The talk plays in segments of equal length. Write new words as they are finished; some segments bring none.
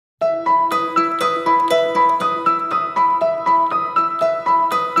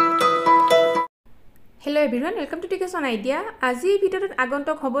Hello everyone, welcome to educationidea. আজি ভিডিওত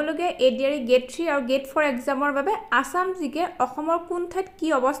আগন্তুক হবলগে ADRE Gate 3 আৰু Gate 4 এক্সামৰ বাবে আসাম GK অসমৰ কোন ঠাইত কি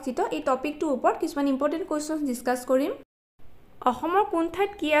অৱস্থিত এই টপিকটোৰ ওপৰত কিছুমান ইম্পৰ্টেন্ট কোৱেশ্চনছ ডিসকাস কৰিম। অসমৰ কোন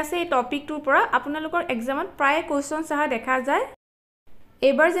ঠাইত কি আছে এই টপিকটোৰ পৰা আপোনালোকৰ এক্সামত প্ৰায় কোৱেশ্চনছ আহা দেখা যায়।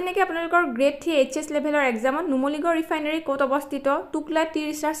 এবাৰ যেনেকৈ আপোনালোকৰ গ্ৰেড 3 HS লেভেলৰ এক্সামত নুমলীগড় ৰিফাইনাৰী ক'ত অৱস্থিত, টুকলা টি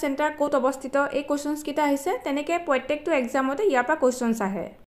ৰিচাৰ্চ চেণ্টাৰ ক'ত অৱস্থিত এই কোৱেশ্চনছ কিটা আহিছে, তেনেকৈ প্ৰত্যেকটো এক্সামতে ইয়াৰ পৰা কোৱেশ্চনছ আহে।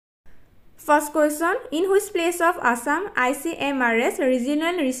 First question, in which place of Assam ICMRS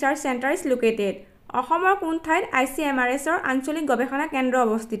Regional Research Center is located? অসমৰ কোন ঠাইত ICMRS ৰ আঞ্চলিক গৱেষণা কেন্দ্ৰ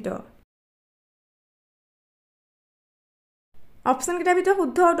অৱস্থিত? অপচন কিটাৰ ভিতৰত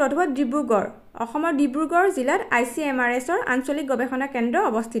শুদ্ধ উত্তৰটো হ'ব ডিব্ৰুগড়। অসমৰ ডিব্ৰুগড় জিলাত ICMRS ৰ আঞ্চলিক গৱেষণা কেন্দ্ৰ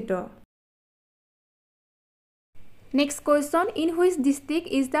অৱস্থিত। Next question, in which district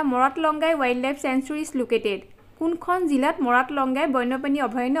is the Moratlongai Wildlife Sanctuary is located? কোনখন জিলাত মৰাটলংগাই বন্যপ্ৰাণী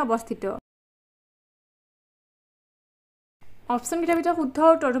অভয়াৰণ্য অৱস্থিত? অপচন কিটাৰ ভিতৰত শুদ্ধ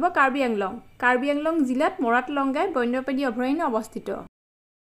উত্তৰটো হ'ব কাৰ্বি আংলং। কাৰ্বি আংলং জিলাত মৰাটলংগাই বন্যপ্ৰাণী অভয়াৰণ্য অৱস্থিত।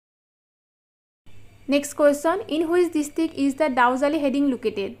 Next question, in which district is the ডাউজালি heading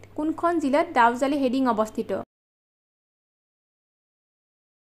located? কোনখন জিলাত ডাউজালি হেডিং অৱস্থিত?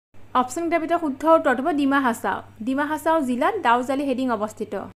 অপচন কিটাৰ ভিতৰত শুদ্ধ উত্তৰটো হ'ব ডিমা হাছাও। ডিমা হাছাও জিলাত ডাউজালি হেডিং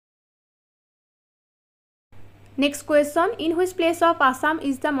অৱস্থিত। Next question, in which place of Assam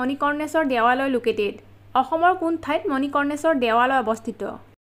is the Monikorneswar দেৱালয় located? অসমৰ কোন ঠাইত মণিকৰ্ণেশ্বৰ দেৱালয় অৱস্থিত?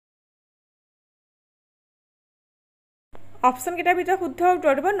 অপচন কিটাৰ ভিতৰত শুদ্ধ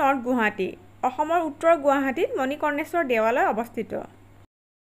উত্তৰটো হ'ব নৰ্থ গুৱাহাটী। অসমৰ উত্তৰ গুৱাহাটীত মণিকৰ্ণেশ্বৰ দেৱালয় অৱস্থিত।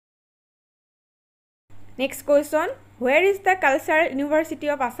 Next question, where is the Cultural University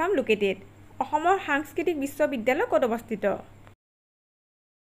of Assam located? অসমৰ সাংস্কৃতিক বিশ্ববিদ্যালয় ক'ত অৱস্থিত?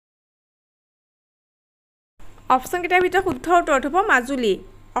 অপচন কিটাৰ ভিতৰত শুদ্ধ উত্তৰটো হ'ব মাজুলী।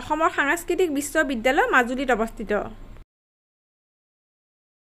 অসমৰ সাংস্কৃতিক বিশ্ববিদ্যালয় মাজুলীত অৱস্থিত।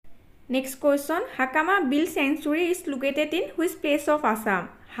 Next question, হাকামা bill century is located in which place of Assam?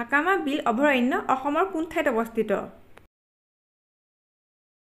 হাকামা বিল অভয়াৰণ্য অসমৰ কোন ঠাইত অৱস্থিত?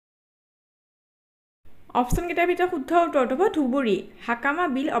 অপচন কিটাৰ ভিতৰত শুদ্ধ উত্তৰটো হ'ব ধুবুৰী। হাকামা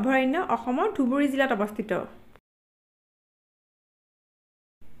বিল অভয়াৰণ্য অসমৰ ধুবুৰী জিলাত অৱস্থিত।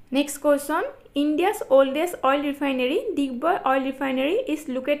 Next question, India's oldest oil refinery, Digboi Oil Refinery, is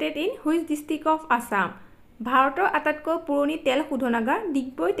located in which district of Assam? ভাৰতৰ আটাইতকৈ পুৰণি তেল শোধনাগাৰ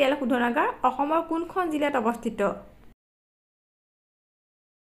ডিগবৈ তেল শোধনাগাৰ অসমৰ কোনখন জিলাত অৱস্থিত?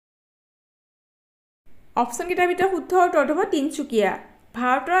 অপচন কিটাৰ ভিতৰত শুদ্ধ উত্তৰটো হ'ব তিনচুকীয়া।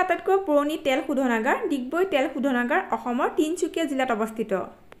 ভাৰতৰ আটাইতকৈ পুৰণি তেল শোধনাগাৰ ডিগবৈ তেল শোধনাগাৰ অসমৰ তিনচুকীয়া জিলাত অৱস্থিত।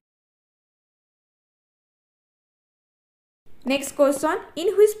 Next question, in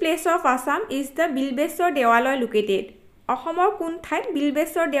which place of Assam is the Bilweshwar দেৱালয় located? অসমৰ কোন ঠাইত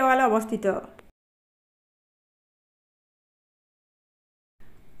বিল্বেশ্বৰ দেৱালয় অৱস্থিত?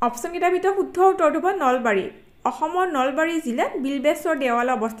 অপচন কিটাৰ ভিতৰত শুদ্ধ উত্তৰটো হ'ব নলবাৰী। অসমৰ নলবাৰী জিলাত বিল্বেশ্বৰ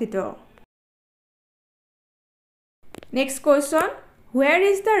দেৱালয় অৱস্থিত। Next question, where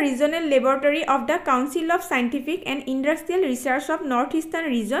is the regional laboratory of the Council of Scientific and Industrial Research of Northeastern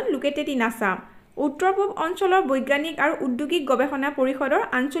Region located in Assam? উত্তৰ পূব অঞ্চলৰ বৈজ্ঞানিক আৰু উদ্যোগিক গৱেষণা পৰিষদৰ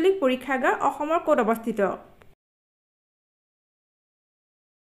আঞ্চলিক পৰীক্ষাগাৰ অসমৰ ক'ত অৱস্থিত?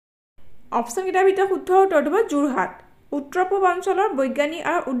 অপচন কিটাৰ ভিতৰত শুদ্ধ উত্তৰটো হ'ব যোৰহাট। উত্তৰ পূব অঞ্চলৰ বৈজ্ঞানিক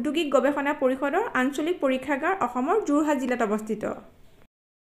আৰু উদ্যোগিক গৱেষণা পৰিষদৰ আঞ্চলিক পৰীক্ষাগাৰ অসমৰ যোৰহাট জিলাত অৱস্থিত।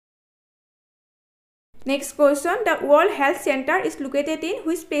 Next question, the World Health Center is located in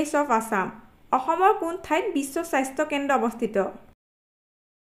which place of Assam? অসমৰ কোন ঠাইত বিশ্ব স্বাস্থ্য কেন্দ্ৰ অৱস্থিত?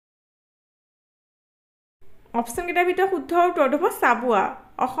 অপচন কিটাৰ ভিতৰত শুদ্ধ উত্তৰটো হ'ব চাবুৱা।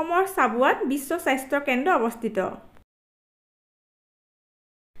 অসমৰ চাবুৱাত বিশ্ব স্বাস্থ্য কেন্দ্ৰ অৱস্থিত।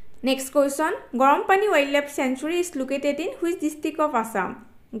 নেক্সট কুৱেশ্যন, গৰমপানী wildlife century is located in which district of Assam?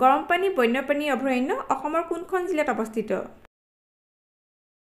 গৰমপানী বন্যপ্ৰাণী অভয়াৰণ্য অসমৰ কোনখন জিলাত অৱস্থিত?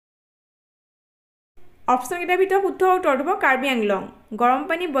 অপচন কিটাৰ ভিতৰত শুদ্ধ উত্তৰটো হ'ব কাৰ্বি আংলং।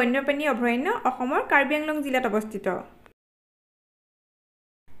 গৰমপানী বন্যপ্ৰাণী অভয়াৰণ্য অসমৰ কাৰ্বি আংলং জিলাত অৱস্থিত।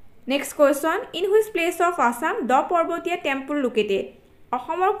 Next question, in which place of Assam দ পৰ্বতীয়া টেম্পল located?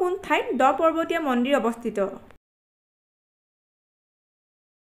 অসমৰ কোন ঠাইত দ পৰ্বতীয়া মন্দিৰ অৱস্থিত?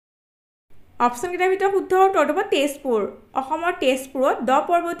 অপচন কিটাৰ ভিতৰত শুদ্ধ উত্তৰটো হ'ব তেজপুৰ। অসমৰ তেজপুৰত দ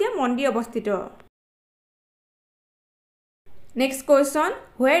পৰ্বতীয়া মন্দিৰ অৱস্থিত। Next question,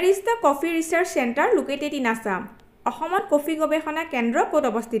 where is the Coffee Research Center located in Assam? অসমত কফি গৱেষণা কেন্দ্ৰ ক'ত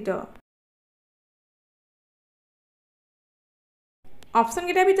অৱস্থিত? অপচন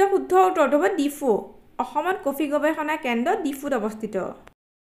কিটাৰ ভিতৰত শুদ্ধ উত্তৰটো হ'ব ডিফু। অসমত কফি গৱেষণা কেন্দ্ৰ ডিফুত অৱস্থিত।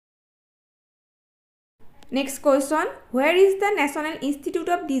 Next question, where is the National Institute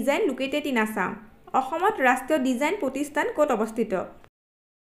of Design located in Assam? অসমত ৰাষ্ট্ৰীয় ডিজাইন প্ৰতিষ্ঠান ক'ত অৱস্থিত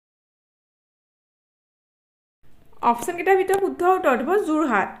অপচন কেইটাৰ ভিতৰত শুদ্ধ উত্তৰ হ'ব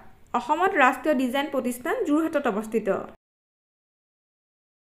যোৰহাট অসমত ৰাষ্ট্ৰীয় ডিজাইন প্ৰতিষ্ঠান যোৰহাটত অৱস্থিত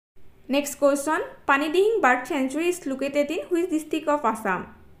next question Panidihing bird century is located in which district of Assam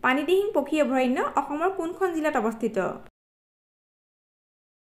Panidihing পক্ষী অভয়াৰণ্য অসমৰ কোনখন জিলাত অৱস্থিত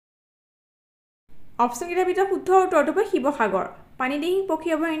অপচন কেইটাৰ ভিতৰত শুদ্ধ উত্তৰ হ'ব শিৱসাগৰ পানীদিহিং পক্ষী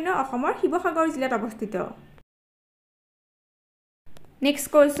অভয়াৰণ্য অসমৰ শিৱসাগৰ জিলাত অৱস্থিত next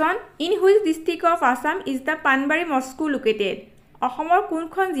question in which district of Assam is the Panbari Moscow located অসমৰ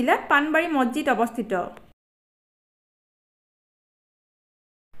কোনখন জিলাত পানবাৰী মছজিদ অৱস্থিত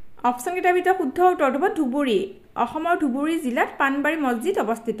অপচন কেইটাৰ ভিতৰত শুদ্ধ উত্তৰ হ'ব ধুবুৰী অসমৰ ধুবুৰী জিলাত পানবাৰী মছজিদ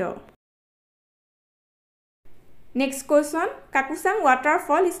অৱস্থিত next question কাকুচাং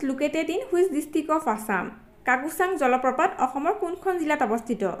waterfall is located in which district of Assam কাকুচাং জলপ্ৰপাত অসমৰ কোনখন জিলাত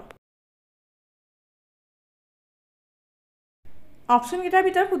অৱস্থিত অপচন কেইটাৰ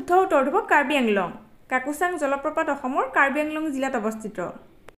ভিতৰত শুদ্ধ উত্তৰ হ'ব কাৰ্বি আংলং কাকুচাং জলপ্ৰপাত অসমৰ কাৰ্বি আংলং জিলাত অৱস্থিত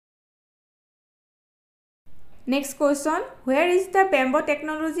next question where is the bamboo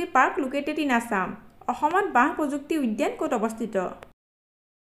technology park located in Assam অসমত বাঁহ প্ৰযুক্তি উদ্যান ক'ত অৱস্থিত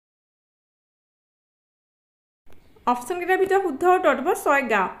অপচন কেইটাৰ ভিতৰত শুদ্ধ উত্তৰ হ'ব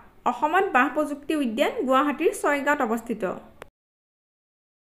ছয়গাঁও অসমত বাঁহ প্ৰযুক্তি উদ্যান গুৱাহাটীৰ ছয়গাঁৱত অৱস্থিত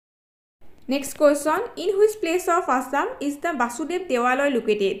next question in which place of Assam is the Basudev দেৱালয়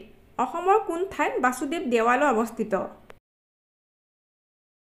লোকেটেড অসমৰ কোন ঠাইত বাসুদেৱ দেৱালয় অৱস্থিত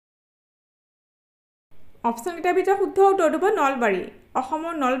অপচন কেইটাৰ ভিতৰত শুদ্ধ উত্তৰ হ'ব নলবাৰী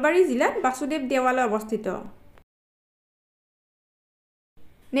অসমৰ নলবাৰী জিলাত বাসুদেৱ দেৱালয় অৱস্থিত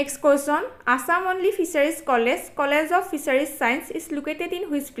next question Assam only fisheries college of fisheries science is located in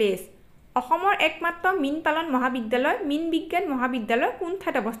which place অসমৰ একমাত্ৰ মীন পালন মহাবিদ্যালয় মীন বিজ্ঞান মহাবিদ্যালয় কোন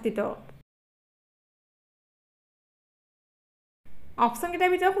ঠাইত অৱস্থিত অপচন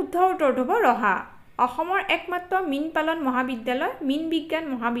কেইটাৰ ভিতৰত শুদ্ধ উত্তৰ হ'ব ৰহা অসমৰ একমাত্ৰ মীন পালন মহাবিদ্যালয় মীন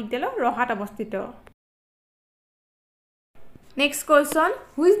বিজ্ঞান মহাবিদ্যালয় ৰহাত অৱস্থিত next question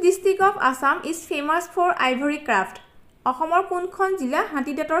which district of Assam is famous for ivory craft অসমৰ কোনখন জিলা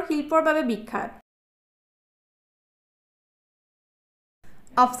হাতীদাঁতৰ শিল্পৰ বাবে বিখ্যাত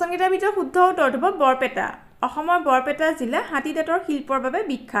অপচন কেইটাৰ ভিতৰত শুদ্ধ উত্তৰ হ'ব বৰপেটা অসমৰ বৰপেটা জিলা হাতীদাঁতৰ শিল্পৰ বাবে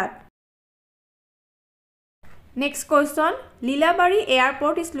বিখ্যাত next question Lilabari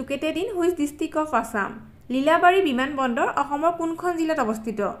airport is located in which district of Assam Lilabari বিমানবন্দৰ অসমৰ কোনখন জিলাত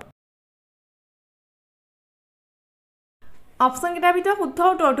অৱস্থিত অপচন কেইটাৰ ভিতৰত শুদ্ধ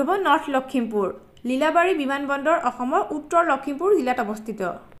উত্তৰ হ'ব নৰ্থ লখিমপুৰ লীলাবাৰী বিমানবন্দৰ অসমৰ উত্তৰ লখিমপুৰ জিলাত অৱস্থিত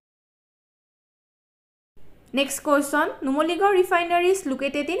next question Numaligarh refinery is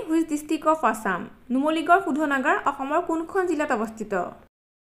located in which district of Assam Numaligarh শোধনাগাৰ অসমৰ কোনখন জিলাত অৱস্থিত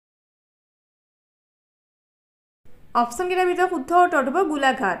অপচন কেইটাৰ ভিতৰত শুদ্ধ উত্তৰ হ'ব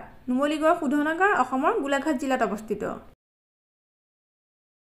গোলাঘাট নুমলীগড় শোধনাগাৰ অসমৰ গোলাঘাট জিলাত অৱস্থিত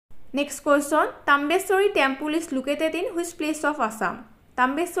next question তাম্বেশ্বৰী temple is located in which place of Assam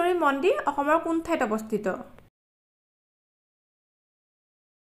তাম্বেশ্বৰী মন্দিৰ অসমৰ কোন ঠাইত অৱস্থিত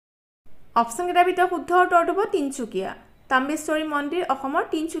অপচন কেইটাৰ ভিতৰত শুদ্ধ উত্তৰ হ'ব তিনচুকীয়া তাম্বেশ্বৰী মন্দিৰ অসমৰ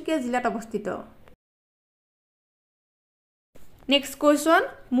তিনচুকীয়া জিলাত অৱস্থিত next question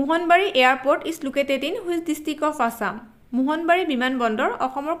Mohanbari airport is located in which district of Assam Mohanbari বিমানবন্দৰ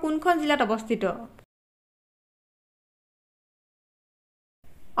অসমৰ কোনখন জিলাত অৱস্থিত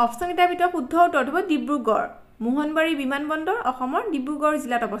অপচন কেইটাৰ ভিতৰত শুদ্ধ উত্তৰ হ'ব ডিব্ৰুগড় মোহনবাৰী বিমানবন্দৰ অসমৰ ডিব্ৰুগড়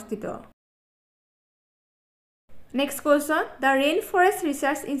জিলাত অৱস্থিত next question the reign forest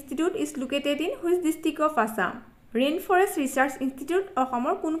research institute is located in which district of Assam rain forest research institute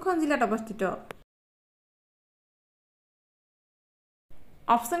অসমৰ কোনখন জিলাত অৱস্থিত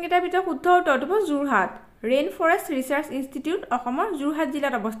অপচন কেইটাৰ ভিতৰত শুদ্ধ উত্তৰ হ'ব Jorhat rain forest research institute অসমৰ যোৰহাট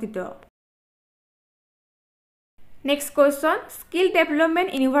জিলাত অৱস্থিত next question skill development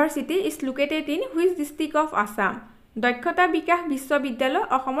university is located in which district of Assam দক্ষতা বিকাশ বিশ্ববিদ্যালয়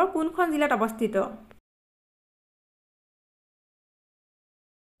অসমৰ কোনখন জিলাত অৱস্থিত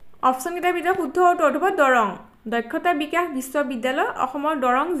অপচন কেইটাৰ ভিতৰত শুদ্ধ উত্তৰ হ'ব দৰং দক্ষতা বিকাশ বিশ্ববিদ্যালয় অসমৰ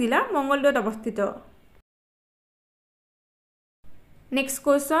দৰং জিলাৰ মংগলদৈত অৱস্থিত next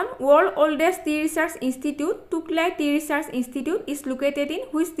question world ওল্ডেষ্ট T research institute Tocklai T research institute is located in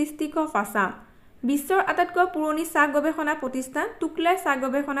which district of Assam বিশ্বৰ আটাইতকৈ পুৰণি চাহ গৱেষণা প্ৰতিষ্ঠান টুকলাই চাহ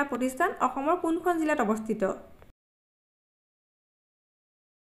গৱেষণা প্ৰতিষ্ঠান অসমৰ কোনখন জিলাত অৱস্থিত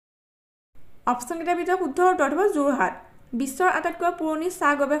অপচন কেইটাৰ ভিতৰত শুদ্ধ উত্তৰ হ'ব যোৰহাট বিশ্বৰ আটাইতকৈ পুৰণি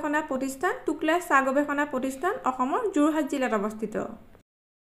চাহ গৱেষণা প্ৰতিষ্ঠান টুকলাই চাহ গৱেষণা প্ৰতিষ্ঠান অসমৰ যোৰহাট জিলাত অৱস্থিত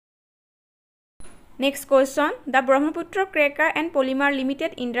Next question. The Brahmaputra Cracker and Polymer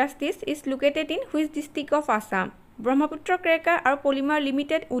Limited Industries is located in which district of Assam? Brahmaputra Cracker and Polymer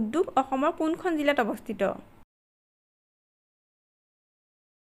Limited উদ্যোগ অসমৰ কোনখন জিলাত অৱস্থিত?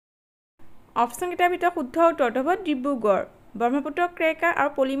 অপচন কেইটাৰ ভিতৰত শুদ্ধ উত্তৰটো হ'ব ডিব্ৰুগড়। ব্ৰহ্মপুত্ৰ ক্ৰেকাৰ আৰু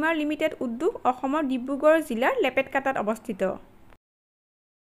পলিমাৰ লিমিটেড উদ্যোগ অসমৰ ডিব্ৰুগড় জিলাৰ লেপেটকাটাত অৱস্থিত।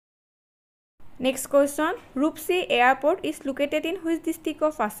 Next question. Rupsi Airport is located in which district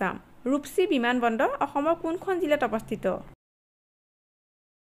of Assam? Rupsi বিমানবন্দৰ অসমৰ কোনখন জিলাত অৱস্থিত?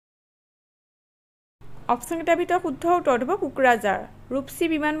 অপচন কেইটাৰ ভিতৰত শুদ্ধ উত্তৰটো হ'ব কোকৰাঝাৰ। ৰূপসী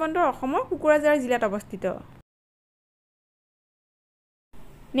বিমানবন্দৰ অসমৰ কোকৰাঝাৰ জিলাত অৱস্থিত।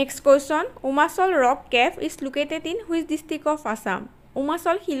 Next question. Umachal Rock Cave is located in which district of Assam?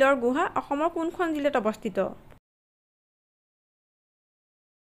 Umachal শিলৰ গুহা অসমৰ কোনখন জিলাত অৱস্থিত?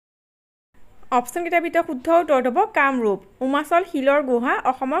 অপচন কেইটাৰ ভিতৰত শুদ্ধ উত্তৰটো হ'ব কামৰূপ। উমাচল শিলৰ গুহা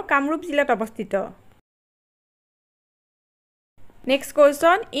অসমৰ কামৰূপ জিলাত অৱস্থিত। Next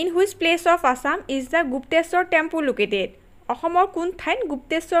question. In which place of Assam is the Gupteshwar temple located? অসমৰ কোন ঠাইত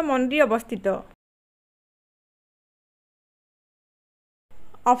গুপ্তেশ্বৰ মন্দিৰ অৱস্থিত?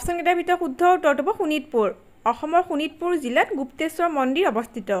 অপচন কেইটাৰ ভিতৰত শুদ্ধ উত্তৰটো হ'ব শোণিতপুৰ। অসমৰ শোণিতপুৰ জিলাত গুপ্তেশ্বৰ মন্দিৰ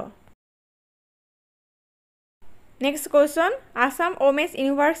অৱস্থিত। Next question. Assam Women's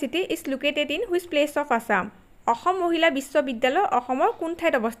University is located in which place of Assam? Assam মহিলা বিশ্ববিদ্যালয় অসমৰ কোন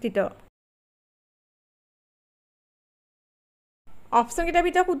ঠাইত অৱস্থিত? অপচন কেইটাৰ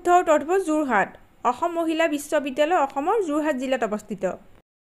ভিতৰত শুদ্ধ উত্তৰটো হ'ব যোৰহাট। অসম মহিলা বিশ্ববিদ্যালয় অসমৰ যোৰহাট জিলাত অৱস্থিত।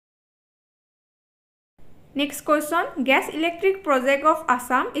 Next question. Gas electric project of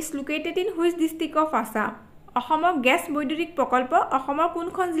Assam is located in which district of Assam? অসমৰ গেছ বৈদ্যুতিক প্ৰকল্প অসমৰ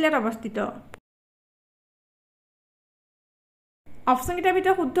কোনখন জিলাত অৱস্থিত? অপচন কেইটাৰ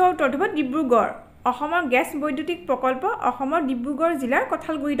ভিতৰত শুদ্ধ উত্তৰটো হ'ব ডিব্ৰুগড়। অসমৰ গেছ বৈদ্যুতিক প্ৰকল্প অসমৰ ডিব্ৰুগড় জিলাৰ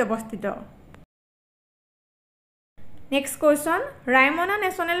কঠালগুৰিত অৱস্থিত। Next question. Raimana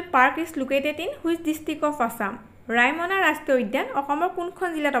National Park is located in which district of Assam? Raimana ৰাষ্ট্ৰীয় উদ্যান অসমৰ কোনখন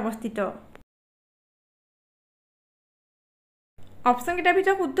জিলাত অৱস্থিত? অপচন কেইটাৰ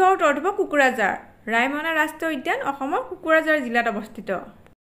ভিতৰত শুদ্ধ উত্তৰটো হ'ব কোকৰাঝাৰ। ৰাইমনা ৰাষ্ট্ৰীয় উদ্যান অসমৰ কোকৰাঝাৰ জিলাত অৱস্থিত।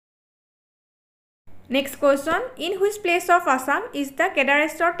 Next question. In which place of Assam is the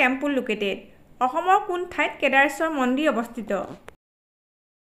Kedareshwar temple located? অসমৰ কোন ঠাইত কেদাৰেশ্বৰ মন্দিৰ অৱস্থিত?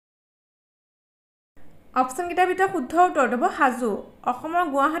 অপচন কেইটাৰ ভিতৰত শুদ্ধ উত্তৰটো হ'ব হাজো। অসমৰ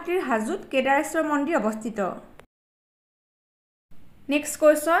গুৱাহাটীৰ হাজোত কেদাৰেশ্বৰ মন্দিৰ অৱস্থিত। Next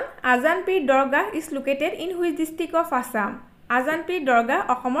question. Ajanpir Dargah is located in which district of Assam? Ajanpir Dargah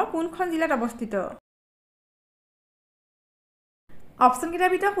অসমৰ কোনখন জিলাত অৱস্থিত? অপচন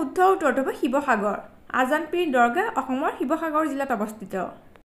কেইটাৰ ভিতৰত শুদ্ধ উত্তৰটো হ'ব শিৱসাগৰ। আজানপীৰ দৰগাহ অসমৰ শিৱসাগৰ জিলাত অৱস্থিত।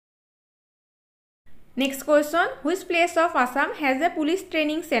 Next question. Which place of Assam has a police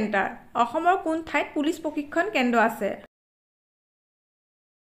training center? অসমৰ কোন ঠাইত পুলিচ প্ৰশিক্ষণ কেন্দ্ৰ আছে?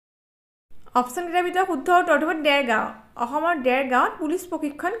 অপচন কেইটাৰ ভিতৰত শুদ্ধ উত্তৰটো হ'ব দেৰগাঁও। অসমৰ দেৰগাঁৱত পুলিচ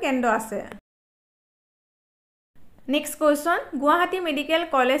প্ৰশিক্ষণ কেন্দ্ৰ আছে। Next question. Guwahati Medical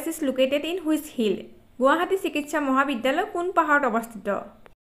College is located in which hill? Guwahati চিকিৎসা মহাবিদ্যালয় কোন পাহাৰত অৱস্থিত?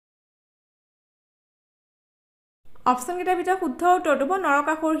 অপচন কেইটাৰ ভিতৰত শুদ্ধ উত্তৰটো হ'ব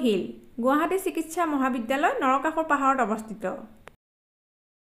নৰকাসুৰ হিল। গুৱাহাটী চিকিৎসা মহাবিদ্যালয় নৰকাসুৰ পাহাৰত অৱস্থিত।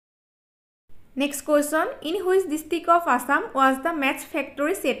 Next question. In which district of Assam was the match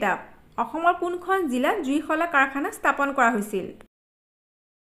factory set up? অসমৰ কোনখন জিলাত জুইশলা কাৰখানা স্থাপন কৰা হৈছিল?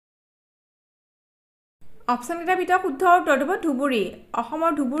 অপচন কেইটাৰ ভিতৰত শুদ্ধ উত্তৰটো হ'ব ধুবুৰী।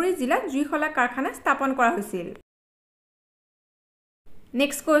 অসমৰ ধুবুৰী জিলাত জুইশলা কাৰখানা স্থাপন কৰা হৈছিল।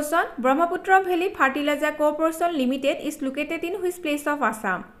 Next question. Brahmaputra Valley Fertilizer Corporation Limited is located in which place of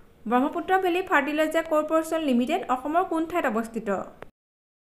Assam? Brahmaputra Valley Fertilizer Corporation Limited অসমৰ কোন ঠাইত অৱস্থিত?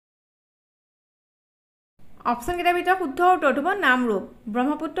 অপচন কেইটাৰ ভিতৰত শুদ্ধ উত্তৰটো হ'ব Namrup.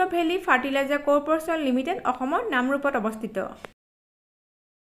 Brahmaputra Valley Fertilizer Corporation Limited অসমৰ নামৰূপত অৱস্থিত।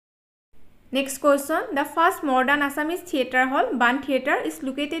 Next question. The first modern Assamese theatre hall, Ban Theatre, is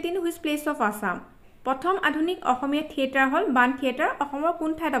located in which place of Assam? প্ৰথম আধুনিক অসমীয়া থিয়েটাৰ হল বান থিয়েটাৰ অসমৰ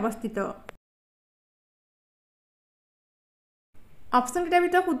কোন ঠাইত অৱস্থিত? অপচন কেইটাৰ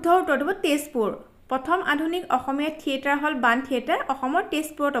ভিতৰত শুদ্ধ উত্তৰটো হ'ব তেজপুৰ। প্ৰথম আধুনিক অসমীয়া থিয়েটাৰ হল বান থিয়েটাৰ অসমৰ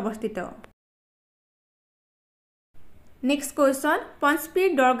তেজপুৰত অৱস্থিত। Next question. Panchpir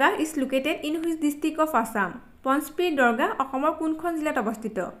Dargah is located in which district of Assam? Panchpir Dargah অসমৰ কোনখন জিলাত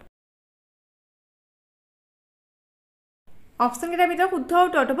অৱস্থিত? অপচন কেইটাৰ ভিতৰত শুদ্ধ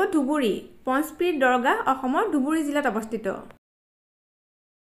উত্তৰটো হ'ব ধুবুৰী। পঞ্চপীৰ দৰগাহ অসমৰ ধুবুৰী জিলাত অৱস্থিত।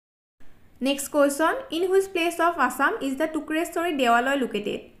 Next question. In which place of Assam is the Tukreshwari দেৱালয়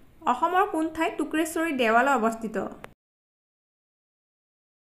located? অসমৰ কোন ঠাইত টুক্ৰেশ্বৰী দেৱালয় অৱস্থিত?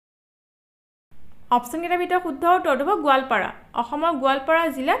 অপশন কেইটাৰ ভিতৰত শুদ্ধ উত্তৰটো হ'ব গোৱালপাৰা অসমৰ গোৱালপাৰা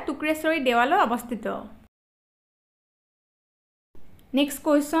জিলা টুক্ৰেশ্বৰী দেৱালয় অৱস্থিত next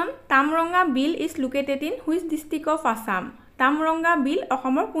question তামৰঙ্গা bill is located in which district of Assam তামৰঙ্গা বিল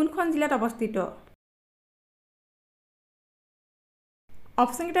অসমৰ কোনখন জিলাত অৱস্থিত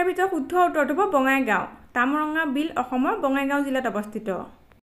অপশন কেইটাৰ ভিতৰত শুদ্ধ উত্তৰটো হ'ব বঙাইগাঁও তামৰঙ্গা বিল অসমৰ বঙাইগাঁও জিলাত অৱস্থিত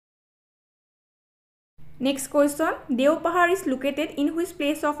next question Deopahar is located in which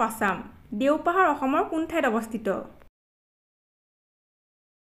place of Assam Deopahar অসমৰ কোন ঠাইত অৱস্থিত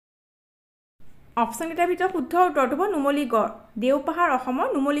অপশন কেইটাৰ ভিতৰত শুদ্ধ উত্তৰটো হ'ব নুমলীগড় দেওপাহাৰ অসমৰ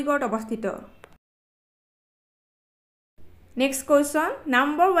নুমলীগড়ত অৱস্থিত next question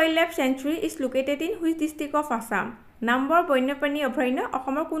number wild life century is located in which district of Assam number বন্যপ্ৰাণী অভয়াৰণ্য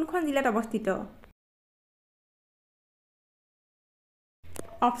অসমৰ কোনখন জিলাত অৱস্থিত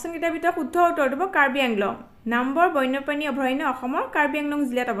অপশন কেইটাৰ ভিতৰত শুদ্ধ উত্তৰটো হ'ব কাৰ্বি আংলং নাম্বৰ বন্যপ্ৰাণী অভয়াৰণ্য অসমৰ কাৰ্বি আংলং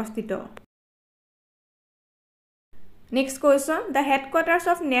জিলাত অৱস্থিত next question the headquarters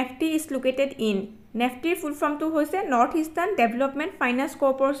of নেফটি is located in নেফটিৰ ফুল ফৰ্মটো হৈছে north eastern development finance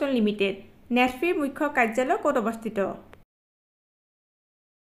corporation limited নেফটিৰ মুখ্য কাৰ্যালয় ক'ত অৱস্থিত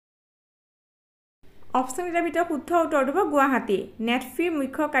অপশন কেইটাৰ ভিতৰত শুদ্ধ উত্তৰটো হ'ব গুৱাহাটী নেফটিৰ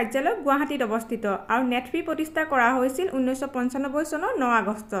মুখ্য কাৰ্যালয় গুৱাহাটীত অৱস্থিত আৰু নেফটি প্ৰতিষ্ঠা কৰা হৈছিল 1995 চনৰ 9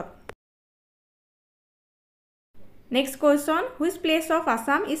 আগষ্টত next question which place of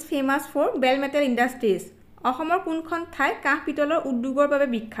Assam is famous for bell metal industries অসমৰ কোনখন ঠাই কাঁহ পিতলৰ উদ্যোগৰ বাবে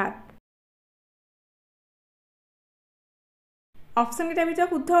বিখ্যাত অপশন কেইটাৰ ভিতৰত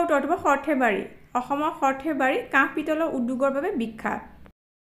শুদ্ধ উত্তৰটো হ'ব সৰ্থেবাৰী অসমৰ সৰ্থেবাৰী কাঁহ পিতলৰ উদ্যোগৰ বাবে বিখ্যাত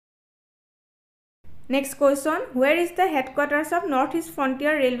next question where is the headquarters of north east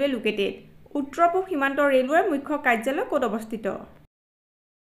frontier railway located উত্তৰ পূব সীমান্ত ৰেলৱেৰ মুখ্য কাৰ্যালয় ক'ত অৱস্থিত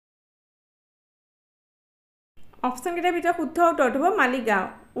অপশন কেইটাৰ ভিতৰত শুদ্ধ উত্তৰটো হ'ব মালিগাঁও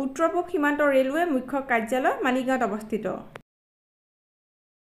উত্তৰ পূব সীমান্ত ৰেলৱেৰ মুখ্য কাৰ্যালয় মালিগাঁৱত অৱস্থিত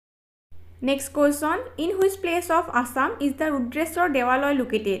next question in which place of Assam is the Rudreswar দেৱালয়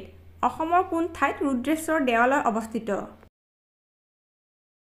লোকেটেড অসমৰ কোন ঠাইত ৰুদ্ৰেশ্বৰ দেৱালয় অৱস্থিত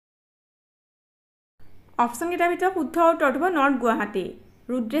অপশন কেইটাৰ ভিতৰত শুদ্ধ উত্তৰটো হ'ব নৰ্থ গুৱাহাটী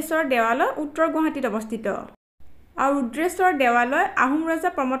ৰুদ্ৰেশ্বৰ দেৱালয় উত্তৰ গুৱাহাটীত অৱস্থিত আৰু ৰুদ্ৰেশ্বৰ দেৱালয় আহোম ৰজা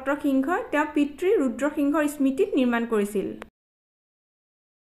প্ৰমত্ত সিংহই তেওঁৰ পিতৃ ৰুদ্ৰসিংহৰ স্মৃতিত নিৰ্মাণ কৰিছিল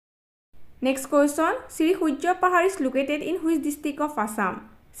নেক্সট কোৱেশ্চন শ্ৰী সূৰ্য পাহাৰ is located in which district of Assam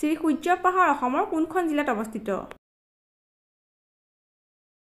Shri সূৰ্য পাহাৰ অসমৰ কোনখন জিলাত অৱস্থিত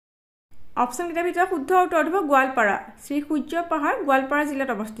অপশন কেইটাৰ ভিতৰত শুদ্ধ উত্তৰটো হ'ব গোৱালপাৰা শ্ৰী সূৰ্য পাহাৰ গোৱালপাৰা জিলাত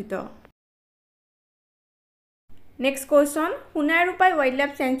অৱস্থিত next question Sonai Rupai wild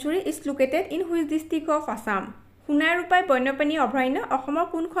life century is located in which district of Assam Sonai Rupai বন্যপ্ৰাণী অভয়াৰণ্য অসমৰ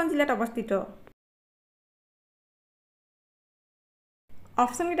কোনখন জিলাত অৱস্থিত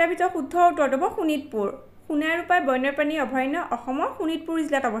অপশন কেইটাৰ ভিতৰত শুদ্ধ উত্তৰটো হ'ব শোণিতপুৰ সোণাই ৰূপাই বন্যপ্ৰাণী অভয়াৰণ্য অসমৰ শোণিতপুৰ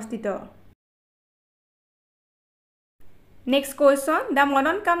জিলাত অৱস্থিত next question the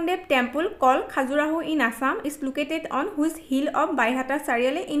Madan Kamdev temple call Khajuraho in Assam is located on which hill of Baihata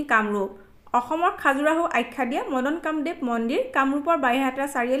Chariali in Kamrup অসমৰ খাজুৰাহো আখ্যা দিয়া মদন কামদেৱ মন্দিৰ কামৰূপৰ বাইহাটা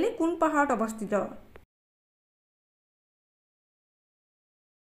চাৰিআলি কোন পাহাৰত অৱস্থিত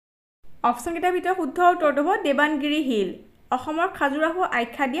অপশন কেইটাৰ ভিতৰত শুদ্ধ উত্তৰটো হ'ব দেৱানগিৰি হিল অসমৰ খাজুৰাহো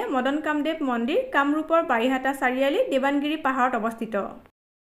আখ্যা দিয়া মদন কামদেৱ মন্দিৰ কামৰূপৰ বাইহাটা চাৰিআলি দেৱানগিৰি পাহাৰত অৱস্থিত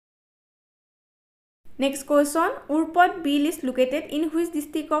next question Urpad bill is located in which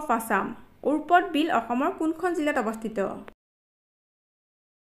district of Assam Urpad বিল অসমৰ কোনখন জিলাত অৱস্থিত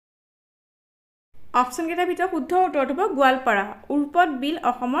অপশন কেইটাৰ ভিতৰত শুদ্ধ উত্তৰটো হ'ব গোৱালপাৰা উৰপদ বিল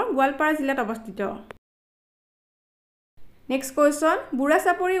অসমৰ গোৱালপাৰা জিলাত অৱস্থিত next question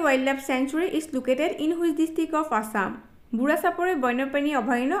Burachapori wild life century is located in which district of Assam Burachapori বন্যপ্ৰাণী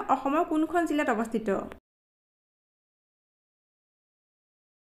অভয়াৰণ্য অসমৰ কোনখন জিলাত অৱস্থিত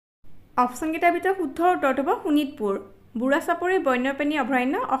অপশন কেইটাৰ ভিতৰত শুদ্ধ উত্তৰটো হ'ব শোণিতপুৰ বুঢ়াচাপৰি বন্যপ্ৰাণী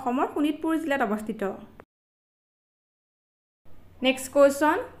অভয়াৰণ্য অসমৰ শোণিতপুৰ জিলাত অৱস্থিত next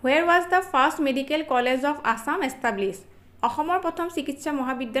question where was the first medical college of Assam establish অসমৰ প্ৰথম চিকিৎসা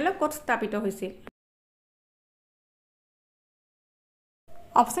মহাবিদ্যালয় ক'ত স্থাপিত হৈছিল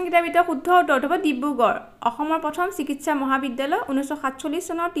অপশন কেইটাৰ ভিতৰত শুদ্ধ উত্তৰটো হ'ব ডিব্ৰুগড় অসমৰ প্ৰথম চিকিৎসা মহাবিদ্যালয় 1947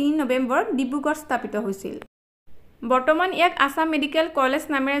 চনৰ 3 নৱেম্বৰত ডিব্ৰুগড়ত স্থাপিত হৈছিল বৰ্তমান ইয়াক আসাম মেডিকেল কলেজ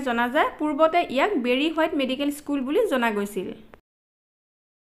নামেৰে জনা যায় পূৰ্বতে ইয়াক বেৰী হোৱাইট মেডিকেল স্কুল বুলি জনা গৈছিল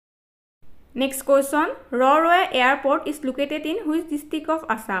next question ৰৰয়া airport is located in which district of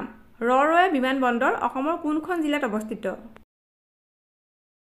Assam ৰৰয়া বিমানবন্দৰ অসমৰ কোনখন জিলাত অৱস্থিত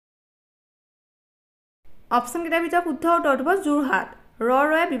অপশন কেইটাৰ ভিতৰত শুদ্ধ উত্তৰটো হ'ব যোৰহাট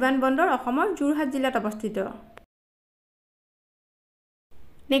ৰৰয়া বিমানবন্দৰ অসমৰ যোৰহাট জিলাত অৱস্থিত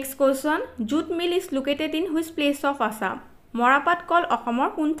Next question, jute mill is located in which place of Assam? মৰাপাট কল অসমৰ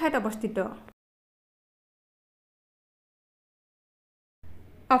কোন ঠাইত অৱস্থিত?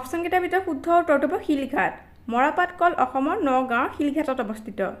 অপচন কেইটাৰ ভিতৰত শুদ্ধ উত্তৰটো হ'ব শিলঘাট। মৰাপাট কল অসমৰ নগাঁৱৰ শিলঘাটত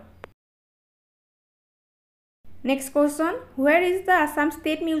অৱস্থিত। Next question, where is the Assam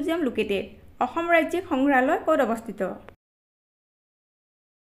State Museum located? Assam ৰাজ্যিক সংগ্ৰহালয় ক'ত অৱস্থিত?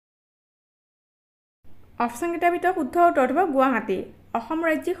 অপচন কেইটাৰ ভিতৰত শুদ্ধ উত্তৰটো হ'ব গুৱাহাটী। অসম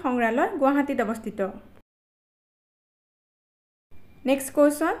ৰাজ্যিক সংগ্ৰহালয় গুৱাহাটীত অৱস্থিত। Next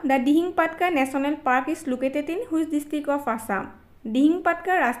question, the Dihing-Patka National Park is located in which district of Assam?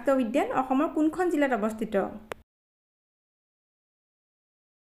 Dihing-Patka ৰাষ্ট্ৰীয় উদ্যান অসমৰ কোনখন জিলাত অৱস্থিত?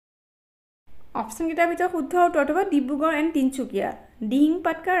 অপচন কেইটাৰ ভিতৰত শুদ্ধ উত্তৰটো হ'ব ডিব্ৰুগড় এণ্ড তিনচুকীয়া।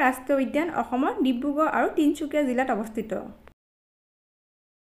 Dihing-Patka ৰাষ্ট্ৰীয় উদ্যান অসমৰ ডিব্ৰুগড় আৰু তিনচুকীয়া জিলাত অৱস্থিত।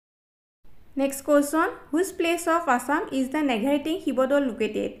 Next question, which place of Assam is the Negariting Sivadol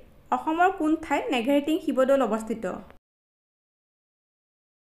located? অসমৰ কোন ঠাইত নেঘাৰিটিং শিৱদৌল অৱস্থিত?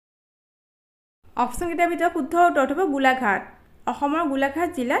 অপচন কেইটাৰ ভিতৰত শুদ্ধ উত্তৰটো হ'ব গোলাঘাট। অসমৰ গোলাঘাট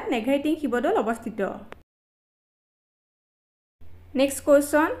জিলাত নেঘাৰিটিং শিৱদৌল অৱস্থিত। Next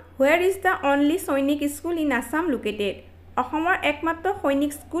question, where is the only সৈনিক school in Assam located? অসমৰ একমাত্ৰ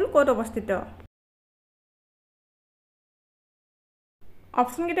সৈনিক স্কুল ক'ত অৱস্থিত?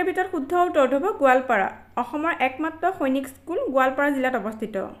 অপচন কেইটাৰ ভিতৰত শুদ্ধ উত্তৰটো হ'ব গোৱালপাৰা। অসমৰ একমাত্ৰ সৈনিক স্কুল গোৱালপাৰা জিলাত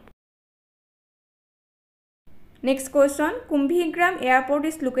অৱস্থিত। Next question, কুম্ভীগ্ৰাম airport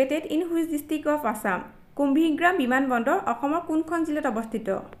is located in which district of Assam? কুম্ভীগ্ৰাম বিমানবন্দৰ অসমৰ কোনখন জিলাত অৱস্থিত?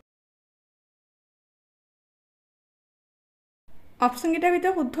 অপচন কেইটাৰ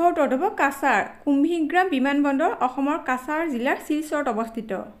ভিতৰত শুদ্ধ উত্তৰটো হ'ব কাছাৰ। কুম্ভীগ্ৰাম বিমানবন্দৰ অসমৰ কাছাৰ জিলাৰ শিলচৰত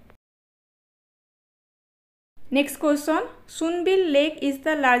অৱস্থিত। Next question, Sunbil Lake is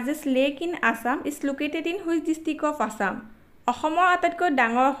the largest lake in Assam is located in which district of Assam? অসমৰ আটাইতকৈ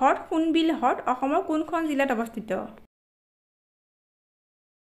ডাঙৰ হ্ৰদ সোণবিল হ্ৰদ অসমৰ কোনখন জিলাত অৱস্থিত?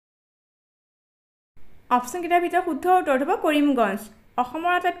 অপচন কেইটাৰ ভিতৰত শুদ্ধ উত্তৰটো হ'ব কৰিমগঞ্জ।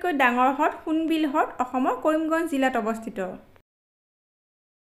 অসমৰ আটাইতকৈ ডাঙৰ হ্ৰদ সোণবিল হ্ৰদ অসমৰ কৰিমগঞ্জ জিলাত অৱস্থিত।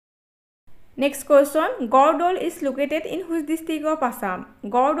 Next question, গড়দৌল is located in which district of Assam?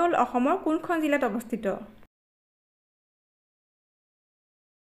 গড়দৌল অসমৰ কোনখন জিলাত অৱস্থিত?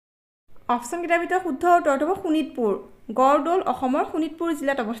 অপচন কেইটাৰ ভিতৰত শুদ্ধ উত্তৰটো হ'ব শোণিতপুৰ। গড়দৌল অসমৰ শোণিতপুৰ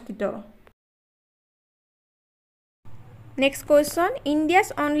জিলাত অৱস্থিত। Next question, India's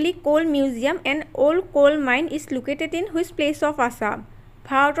only coal museum and old coal mine is located in which place of Assam?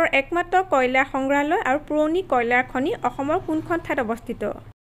 ভাৰতৰ একমাত্ৰ কয়লা সংগ্ৰহালয় আৰু পুৰণি কয়লাৰ খনি অসমৰ কোনখন ঠাইত অৱস্থিত?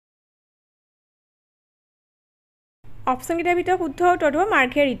 অপচন কেইটাৰ ভিতৰত শুদ্ধ উত্তৰটো হ'ব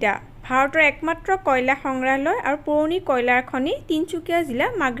মাৰ্ঘেৰিটা। ভাৰতৰ একমাত্ৰ কয়লা সংগ্ৰহালয় আৰু পুৰণি কয়লাৰ খনি তিনচুকীয়া জিলা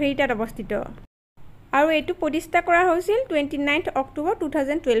মাৰ্ঘেৰিটাত অৱস্থিত। আৰু এইটো প্ৰতিষ্ঠা কৰা হৈছিল 29 October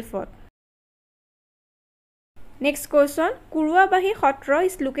 2012ত। Next question, Kuruwabahi Satra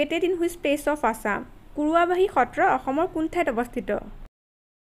is located in which place of Assam? Kuruwabahi সত্ৰ অসমৰ কোন ঠাইত অৱস্থিত?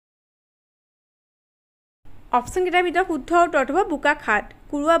 অপচন কেইটাৰ ভিতৰত শুদ্ধ উত্তৰটো হ'ব বোকাখাট।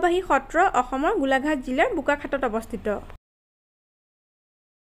 কুৰুৱাবাহী সত্ৰ অসমৰ গোলাঘাট জিলাৰ বোকাখাটত অৱস্থিত।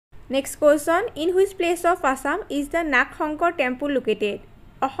 Next question, in which place of Assam is the Nagshankar temple located?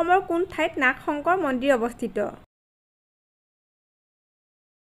 অসমৰ কোন ঠাইত নাগশংকৰ মন্দিৰ অৱস্থিত?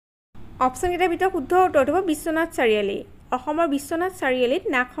 অপচন কেইটাৰ ভিতৰত শুদ্ধ উত্তৰটো হ'ব বিশ্বনাথ চাৰিআলি। অসমৰ বিশ্বনাথ চাৰিআলিত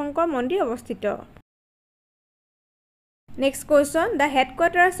নাগশংকৰ মন্দিৰ অৱস্থিত। Next question, the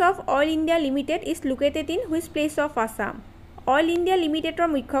headquarters of Oil India Limited is located in which place of Assam? Oil India Limitedৰ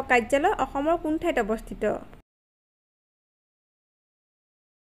মুখ্য কাৰ্যালয় অসমৰ কোন ঠাইত অৱস্থিত?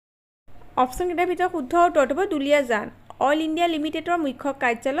 অপচন কেইটাৰ ভিতৰত শুদ্ধ উত্তৰটো হ'ব দুলিয়াজান। অইল ইণ্ডিয়া লিমিটেডৰ মুখ্য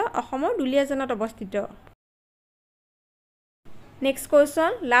কাৰ্যালয় অসমৰ দুলিয়াজানত অৱস্থিত। Next question,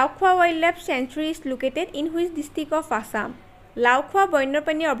 Laokhowa Wildlife Sanctuary is located in which district of Assam? Laokhowa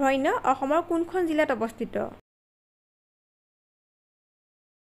বন্যপ্ৰাণী অভয়াৰণ্য অসমৰ কোনখন জিলাত অৱস্থিত?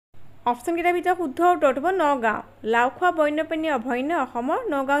 অপচন কেইটাৰ ভিতৰত শুদ্ধ উত্তৰটো হ'ব নগাঁও। লাওখোৱা বন্যপ্ৰাণী অভয়াৰণ্য অসমৰ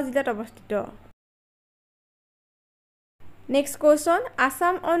নগাঁও জিলাত অৱস্থিত। Next question,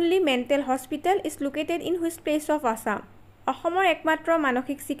 Assam only mental hospital is located in which place of Assam? অসমৰ একমাত্ৰ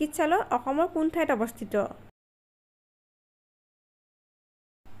মানসিক চিকিৎসালয় অসমৰ কোন ঠাইত অৱস্থিত?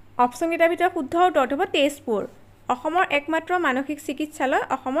 অপচন কেইটাৰ ভিতৰত শুদ্ধ উত্তৰটো হ'ব তেজপুৰ। অসমৰ একমাত্ৰ মানসিক চিকিৎসালয়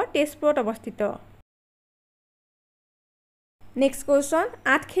অসমৰ তেজপুৰত অৱস্থিত। Next question,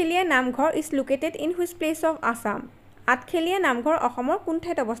 Athkheliya namghar is located in which place of Assam? আঠখেলীয়া নামঘৰ অসমৰ কোন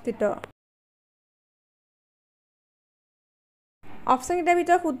ঠাইত অৱস্থিত? অপচন কেইটাৰ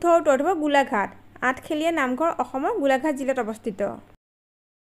ভিতৰত শুদ্ধ উত্তৰটো হ'ব গোলাঘাট। আঠখেলীয়া নামঘৰ অসমৰ গোলাঘাট জিলাত অৱস্থিত।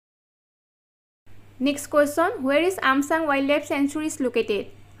 Next question, where is Assam Wildlife Sanctuary is located?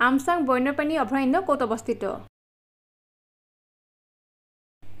 Amchang বন্যপ্ৰাণী অভয়াৰণ্য ক'ত অৱস্থিত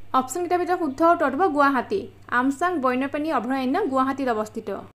অপশ্যন কেইটাৰ ভিতৰত শুদ্ধ উত্তৰটো হ'ব গুৱাহাটী আমচাং বন্যপ্ৰাণী অভয়াৰণ্য গুৱাহাটীত অৱস্থিত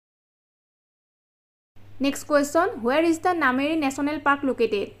next question where is the Nameri national park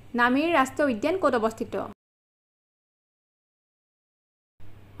located Nameri ৰাষ্ট্ৰীয় উদ্যান ক'ত অৱস্থিত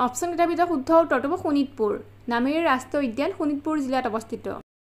অপশ্যন কেইটাৰ ভিতৰত শুদ্ধ উত্তৰটো হ'ব শোণিতপুৰ নামেৰি ৰাষ্ট্ৰীয় উদ্যান শোণিতপুৰ জিলাত অৱস্থিত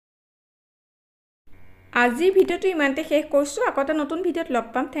আজিৰ ভিডিঅ'টো ইমানতে শেষ কৰিছোঁ আকৌ এটা নতুন ভিডিঅ'ত লগ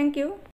পাম থেংক ইউ